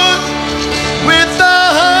on with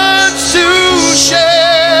our hearts to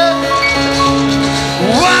share?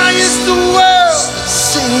 Why is the world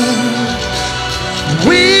saying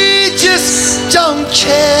we just don't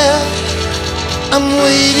care? I'm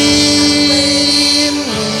waiting,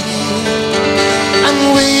 I'm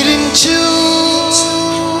waiting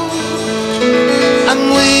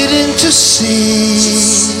to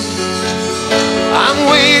see. I'm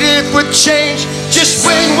waiting for change. Just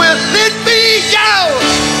when will it be? Yo!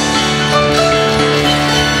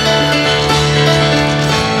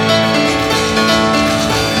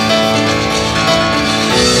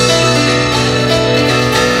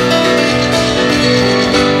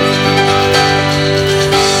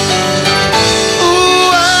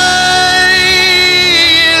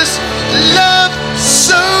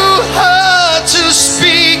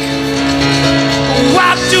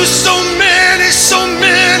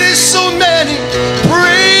 So many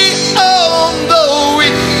prey on the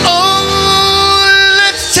weak. Oh,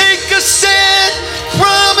 let's take a stand,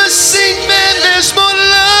 promising men there's more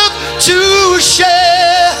love to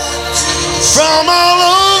share. From all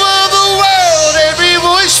over the world, every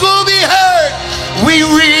voice will be heard. We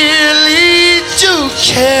really do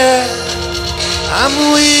care.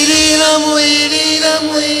 I'm waiting.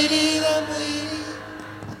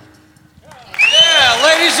 Yeah,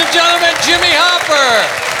 ladies and gentlemen, Jimmy Hopper.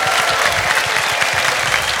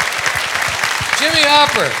 Jimmy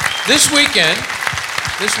Hopper, this weekend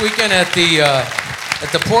at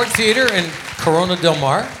the Port Theater in Corona Del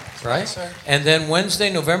Mar, right? Sir. And then Wednesday,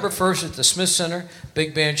 November 1st at the Smith Center,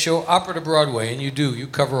 big band show, Opera to Broadway, and you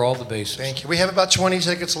cover all the bases. Thank you. We have about 20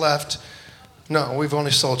 tickets left. No, we've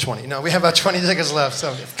only sold 20. No, we have about 20 tickets left.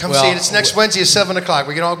 So come see it. It's next Wednesday at 7 o'clock.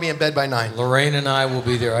 We can all be in bed by 9. Lorraine and I will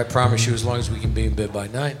be there. I promise you, as long as we can be in bed by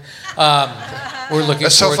 9. We're looking.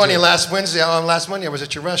 It's so funny. Last Monday, I was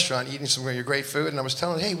at your restaurant eating some of your great food, and I was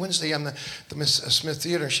telling her, hey, Wednesday I'm the Miss Smith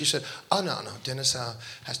Theater, and she said, oh no, Dennis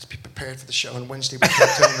has to be prepared for the show, and Wednesday we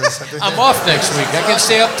can't tell him this. I'm off next week. I can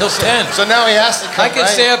stay up till 10. So now he has to come. I can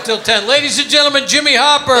stay up till 10. Ladies and gentlemen, Jimmy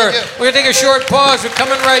Hopper. We're gonna take a short pause. We're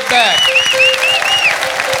coming right back.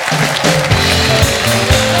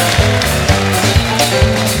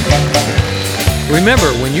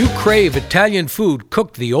 Remember, when you crave Italian food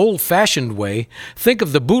cooked the old-fashioned way, think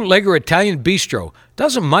of the Bootlegger Italian Bistro.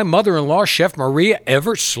 Doesn't my mother-in-law, Chef Maria,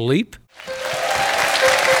 ever sleep? From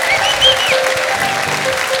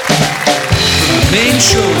the main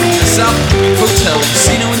showroom, the SouthPoint Hotel,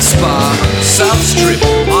 Casino and Spa on the South Strip,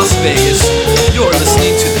 Las Vegas, you're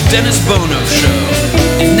listening to The Dennis Bono Show.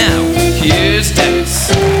 And now, here's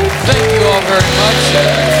Dennis. Thank you all very much.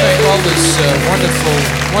 Thank all this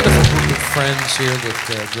wonderful group of friends here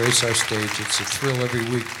that grace our stage. It's a thrill every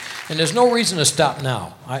week. And there's no reason to stop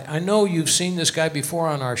now. I know you've seen this guy before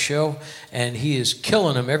on our show, and he is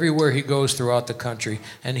killing them everywhere he goes throughout the country.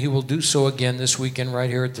 And he will do so again this weekend right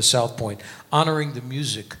here at the SouthPoint, honoring the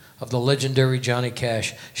music of the legendary Johnny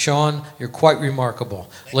Cash. Sean, you're quite remarkable.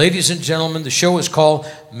 Ladies and gentlemen, the show is called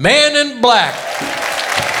Man in Black.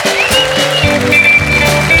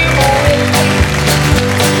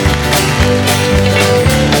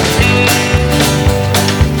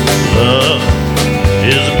 Love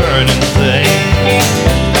is a burning thing,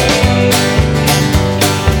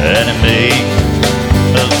 and it makes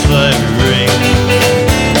a fire ring.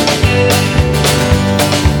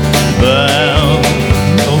 Bound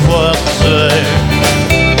of what desire,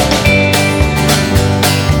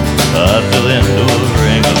 I fell into a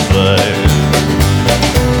ring of fire.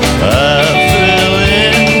 I fell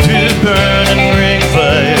into burning ring of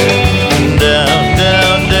fire. Down,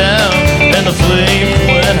 down, down, and the flame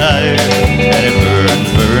went higher, and it burns,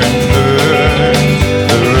 burns, burns.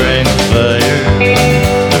 The ring of fire,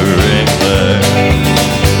 the ring of fire.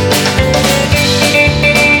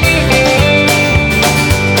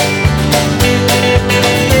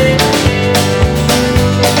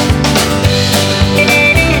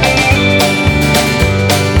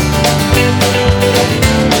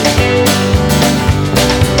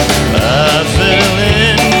 I fell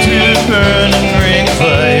into burning ring of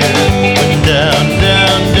fire. Went down,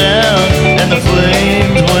 down, down, and the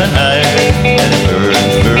flames went higher, and it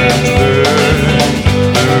burns, burns, burns.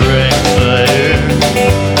 The ring of fire,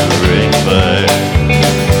 the ring of fire.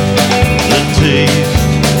 The taste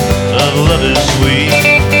of love is sweet,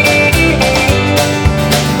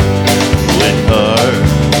 went hard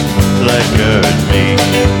like hard meat,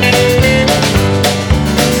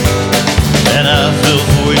 and I fell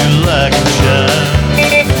for you like a child.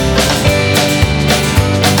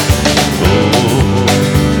 Oh,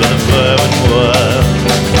 but the fire went wild.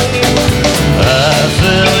 I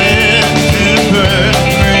fell into burning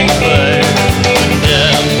ring of fire. Went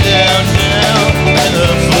down, down, down, and the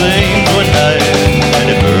flames went higher, and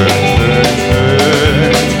it burns, burns,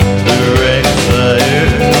 burns. The ring of fire,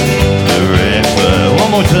 the ring of fire.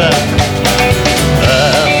 One more time. I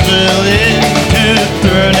fell into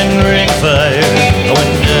burning ring of fire. I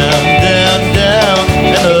went down, down, down,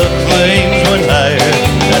 and the flames went higher,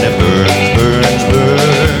 and it burns, burns,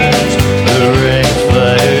 burns. The ring of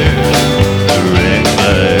fire, the ring of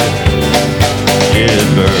fire. It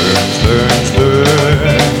burns, burns, burns.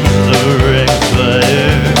 The ring of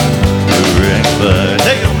fire, the ring of fire.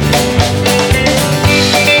 Take it.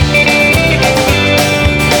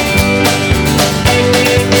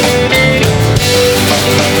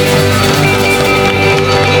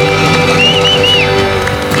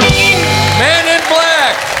 Man in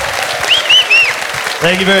Black.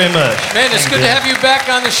 Thank you very much. Man, it's good to have you back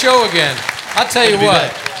on the show again. I'll tell you Good to be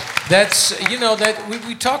what, back. that's, you know, that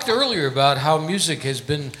we talked earlier about how music has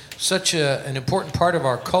been such an important part of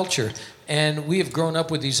our culture, and we have grown up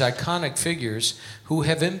with these iconic figures who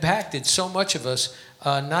have impacted so much of us,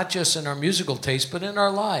 not just in our musical taste, but in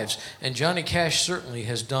our lives. And Johnny Cash certainly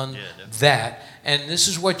has done that, and this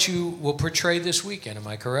is what you will portray this weekend, am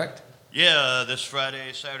I correct? Yeah, this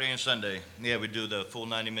Friday, Saturday, and Sunday. Yeah, we do the full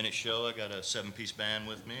 90-minute show. I got a 7-piece band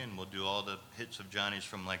with me, and we'll do all the hits of Johnny's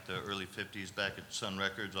from like the early 50s back at Sun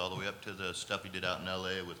Records all the way up to the stuff he did out in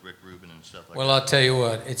L.A. with Rick Rubin and stuff like that. Well, I'll tell you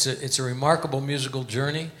what, it's a remarkable musical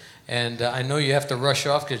journey, and I know you have to rush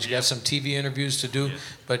off because you got some TV interviews to do,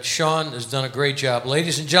 but Sean has done a great job.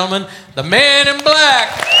 Ladies and gentlemen, the Man in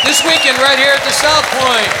Black, this weekend right here at the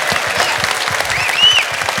SouthPoint.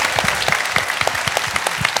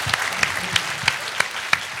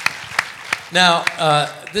 Now,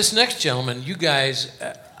 this next gentleman, you guys,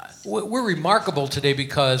 we're remarkable today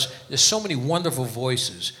because there's so many wonderful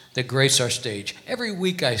voices that grace our stage. Every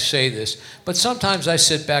week I say this, but sometimes I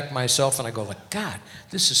sit back myself and I go like, God,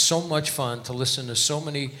 this is so much fun to listen to so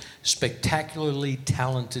many spectacularly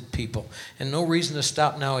talented people. And no reason to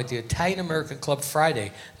stop now at the Italian American Club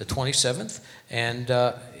Friday, the 27th. And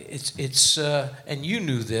and you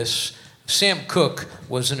knew this, Sam Cooke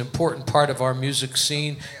was an important part of our music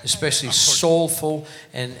scene, especially soulful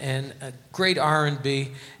and a great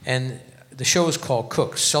R&B. And the show is called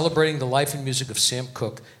Cooke, celebrating the life and music of Sam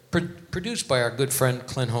Cooke, produced by our good friend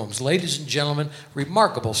Clint Holmes. Ladies and gentlemen,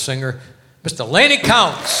 remarkable singer, Mr. Lannie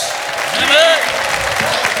Counts.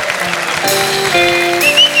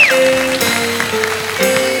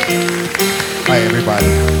 Hi, everybody.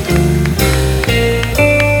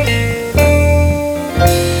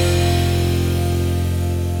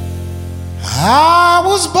 I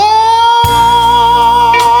was born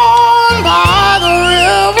by the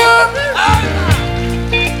river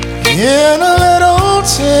in a little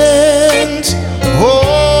tent.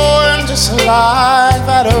 Oh, and just like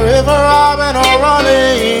that river I've been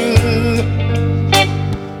running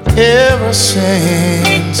ever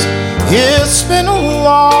since. It's been a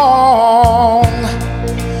long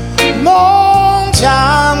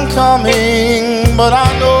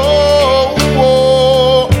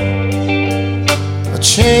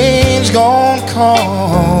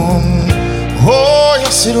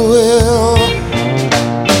it will.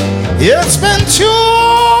 It's been too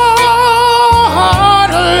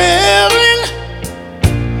hard living,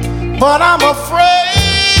 but I'm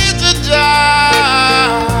afraid to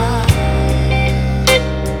die.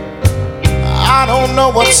 I don't know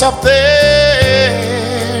what's up there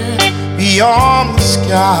beyond the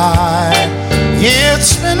sky.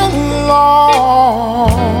 It's been a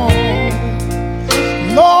long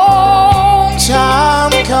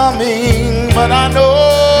time coming, but I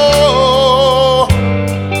know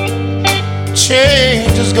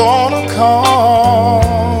change is gonna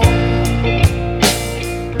come.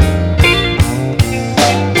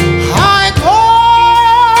 I go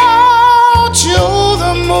to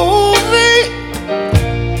the movie,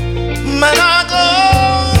 and I go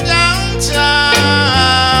downtown.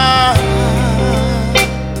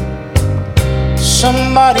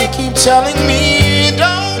 Somebody keep telling me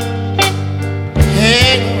don't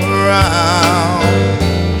hang around.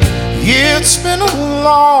 It's been a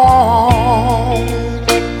long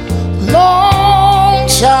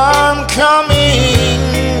time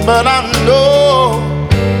coming, but I know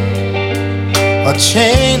a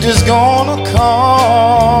change is gonna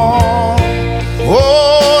come.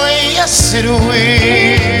 Oh, yes it will.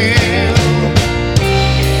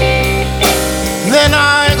 Then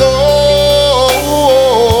I go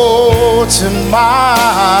to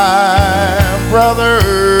my brother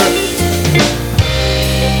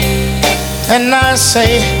and I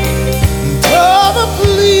say, brother,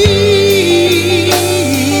 please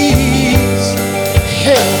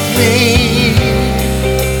help me.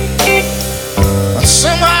 But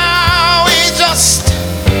somehow he just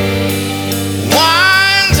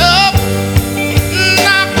winds up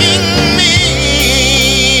knocking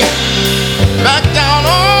me back down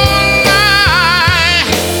on my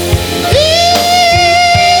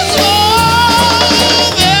knees. Oh,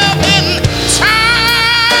 there have been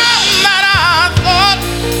times that I thought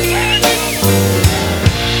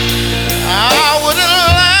I wouldn't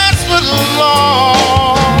last but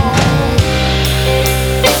long,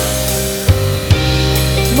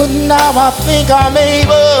 but now I think I'm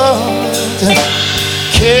able to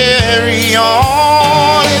carry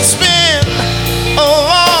on. It's been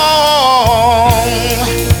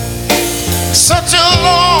such a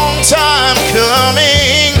long time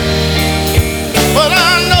coming, but I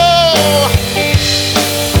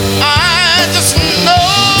just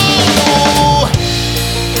know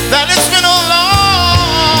that it's been a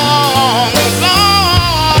long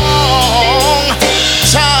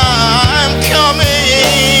time coming.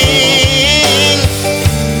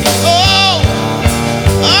 Oh,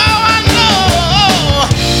 I know.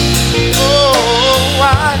 Oh, I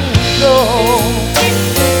know.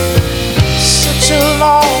 Such a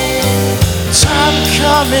long time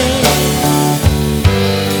coming,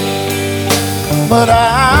 but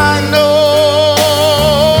I know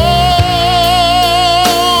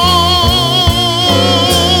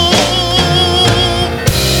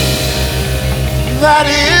that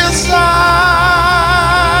his eye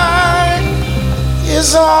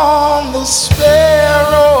is on the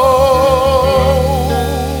sparrow,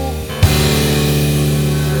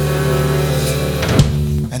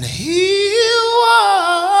 and he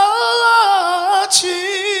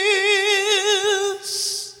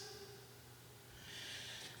watches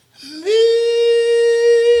me.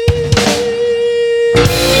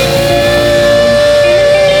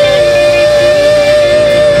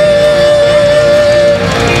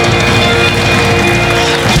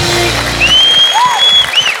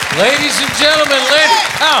 Ladies and gentlemen, Lannie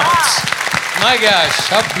Counts. My gosh,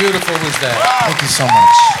 how beautiful was that? Thank you so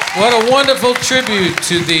much. What a wonderful tribute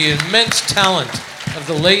to the immense talent of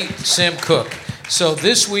the late Sam Cooke. So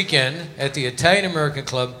this weekend at the Italian American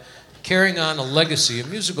Club, carrying on a legacy, a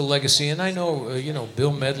musical legacy, and I know,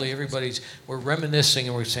 Bill Medley, we're reminiscing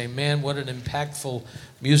and we're saying, man, what an impactful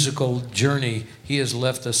musical journey he has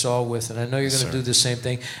left us all with, and I know you're going to do the same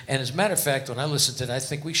thing. And as a matter of fact, when I listened to it, I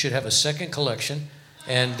think we should have a second collection.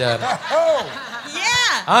 And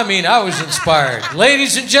Yeah. I mean, I was inspired.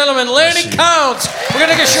 Ladies and gentlemen, Lannie Counts. We're going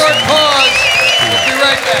to take a short pause. We'll be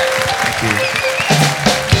right back.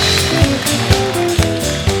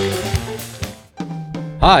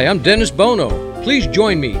 Hi, I'm Dennis Bono. Please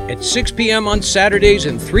join me at 6 p.m. on Saturdays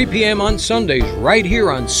and 3 p.m. on Sundays right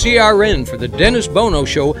here on CRN for the Dennis Bono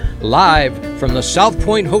Show, live from the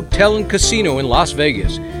SouthPoint Hotel and Casino in Las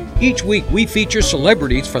Vegas. Each week we feature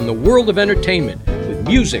celebrities from the world of entertainment with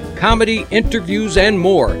music, comedy, interviews, and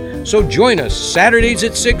more. So join us Saturdays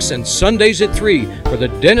at 6 and Sundays at 3 for the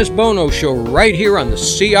Dennis Bono Show right here on the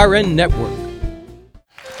CRN Network.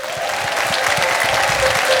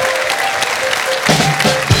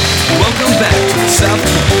 Welcome back to the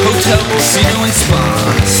SouthPoint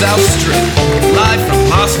South Strip, live from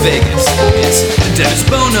Las Vegas. It's the Dennis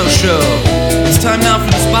Bono Show. It's time now for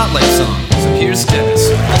the Spotlight song. So here's Dennis.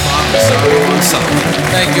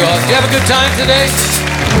 Thank you all. Did you have a good time today?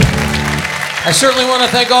 I certainly want to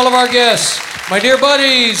thank all of our guests. My dear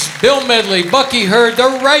buddies, Bill Medley, Bucky Hurd, the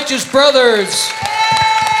Righteous Brothers,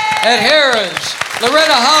 Ed Harris,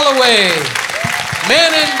 Loretta Halloway,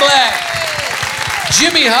 Man in Black,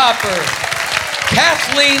 Jimmy Hopper,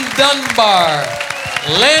 Kathleen Dunbar,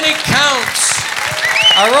 Lannie Counts,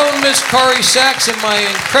 our own Miss Corrie Sachs, and my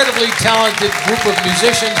incredibly talented group of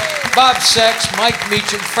musicians, Bob Sachs, Mike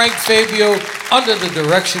Meacham, Frank Fabio, under the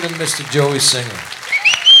direction of Mr. Joey Singer.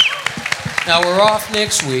 Now we're off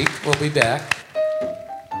next week. We'll be back.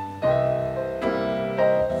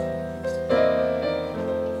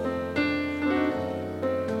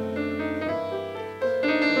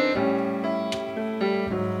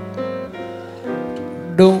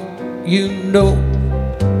 Don't you know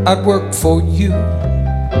I'd work for you,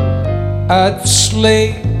 I'd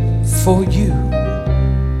slave for you,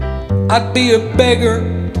 I'd be a beggar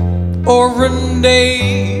or a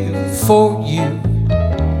knave for you.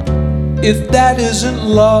 If that isn't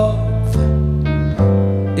love,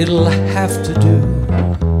 it'll have to do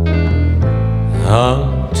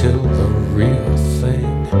until the real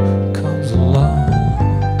thing comes along.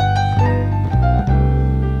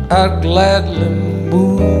 I'd gladly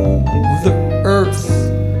move the earth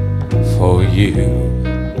for you,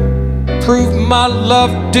 prove my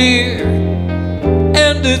love dear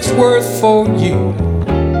and its worth for you.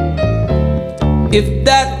 If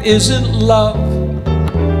that isn't love,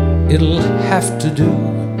 it'll have to do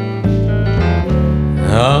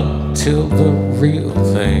until the real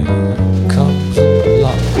thing comes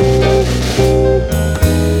along.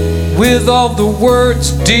 With all the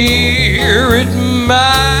words dear at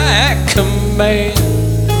my command,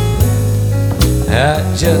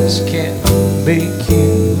 I just can't make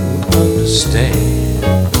you understand.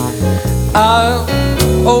 I'll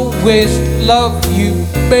always love you,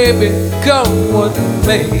 baby, come what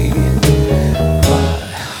may. My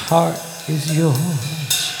heart is yours,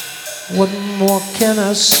 what more can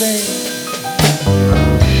I say?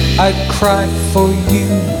 I'd cry for you,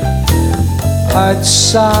 I'd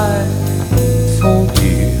sigh for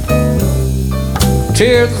you,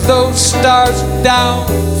 tear those stars down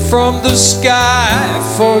from the sky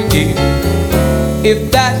for you.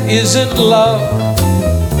 If that isn't love,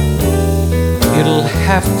 it'll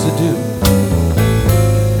have to do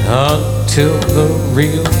until the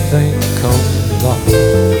real thing comes along.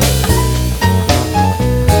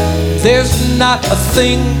 There's not a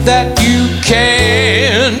thing that you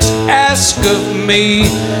can't ask of me.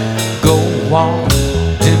 Go on,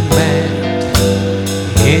 demand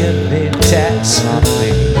any task of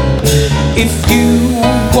me. If you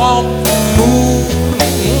want the moon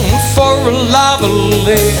for a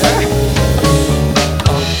lavalier,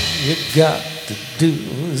 all you got to do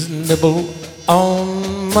is nibble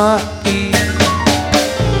on my ear.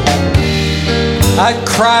 I'd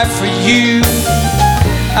cry for you,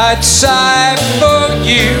 I'd sigh for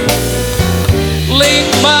you, lay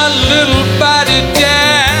my little body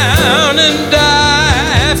down and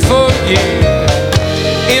die for you.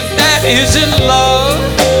 If that isn't love,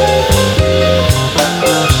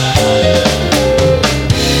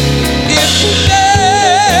 if that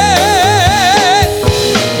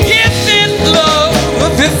isn't love,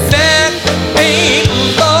 if that ain't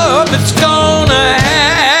love, it's gonna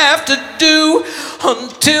have to do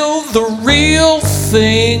until the real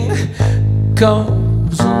thing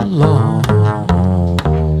comes along.